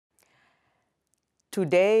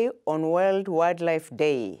Today, on World Wildlife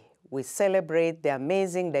Day, we celebrate the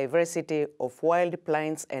amazing diversity of wild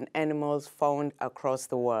plants and animals found across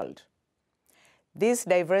the world. This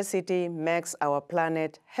diversity makes our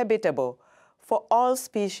planet habitable for all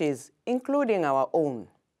species, including our own.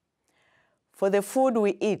 For the food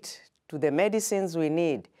we eat, to the medicines we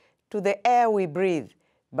need, to the air we breathe,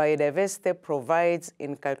 biodiversity provides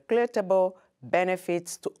incalculable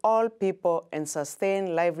benefits to all people and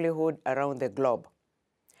sustain livelihood around the globe.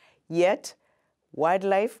 Yet,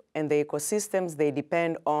 wildlife and the ecosystems they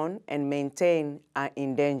depend on and maintain are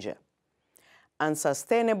in danger.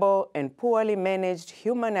 Unsustainable and poorly managed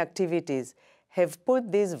human activities have put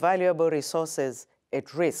these valuable resources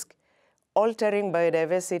at risk, altering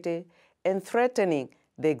biodiversity and threatening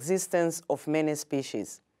the existence of many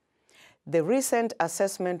species. The recent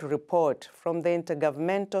assessment report from the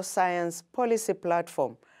Intergovernmental Science Policy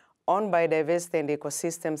Platform on Biodiversity and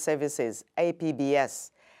Ecosystem Services,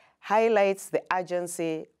 IPBS, highlights the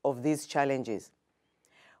urgency of these challenges.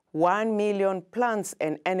 1 million plants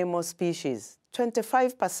and animal species,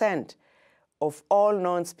 25% of all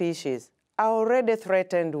known species, are already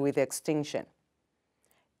threatened with extinction.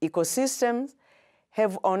 Ecosystems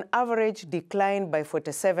have on average declined by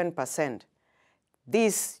 47%.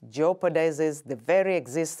 This jeopardizes the very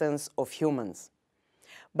existence of humans.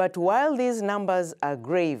 But while these numbers are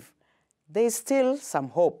grave, there is still some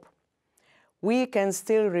hope. We can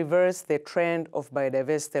still reverse the trend of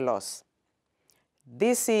biodiversity loss.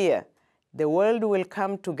 This year, the world will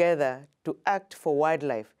come together to act for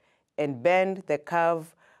wildlife and bend the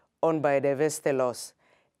curve on biodiversity loss,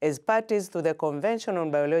 as parties to the Convention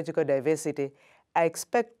on Biological Diversity are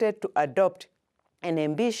expected to adopt an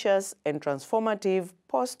ambitious and transformative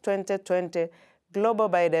post-2020 global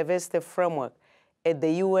biodiversity framework at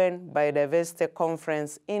the UN Biodiversity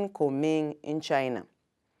Conference in Kunming in China.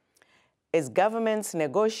 As governments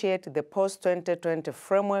negotiate the post-2020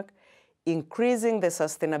 framework, increasing the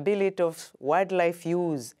sustainability of wildlife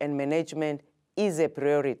use and management is a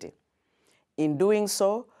priority. In doing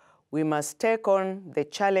so, we must take on the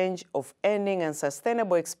challenge of ending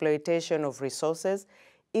unsustainable exploitation of resources,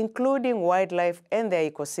 including wildlife and their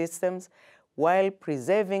ecosystems, while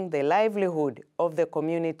preserving the livelihood of the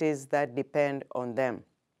communities that depend on them.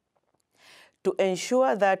 To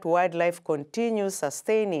ensure that wildlife continues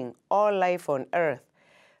sustaining all life on Earth,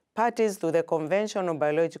 parties to the Convention on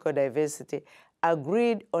Biological Diversity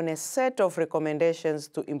agreed on a set of recommendations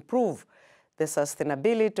to improve the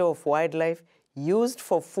sustainability of wildlife used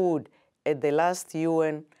for food at the last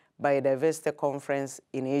UN Biodiversity Conference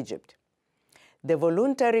in Egypt. The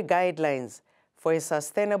voluntary guidelines for a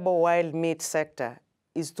sustainable wild meat sector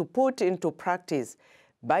is to put into practice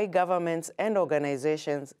by governments and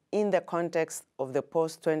organizations in the context of the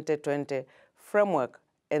post-2020 framework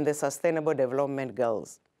and the Sustainable Development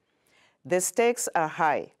Goals. The stakes are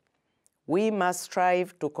high. We must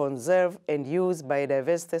strive to conserve and use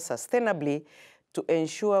biodiversity sustainably to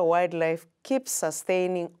ensure wildlife keeps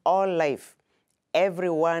sustaining all life.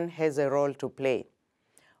 Everyone has a role to play.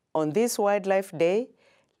 On this Wildlife Day,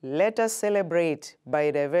 let us celebrate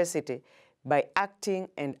biodiversity by acting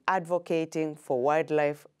and advocating for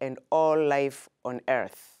wildlife and all life on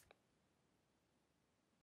Earth.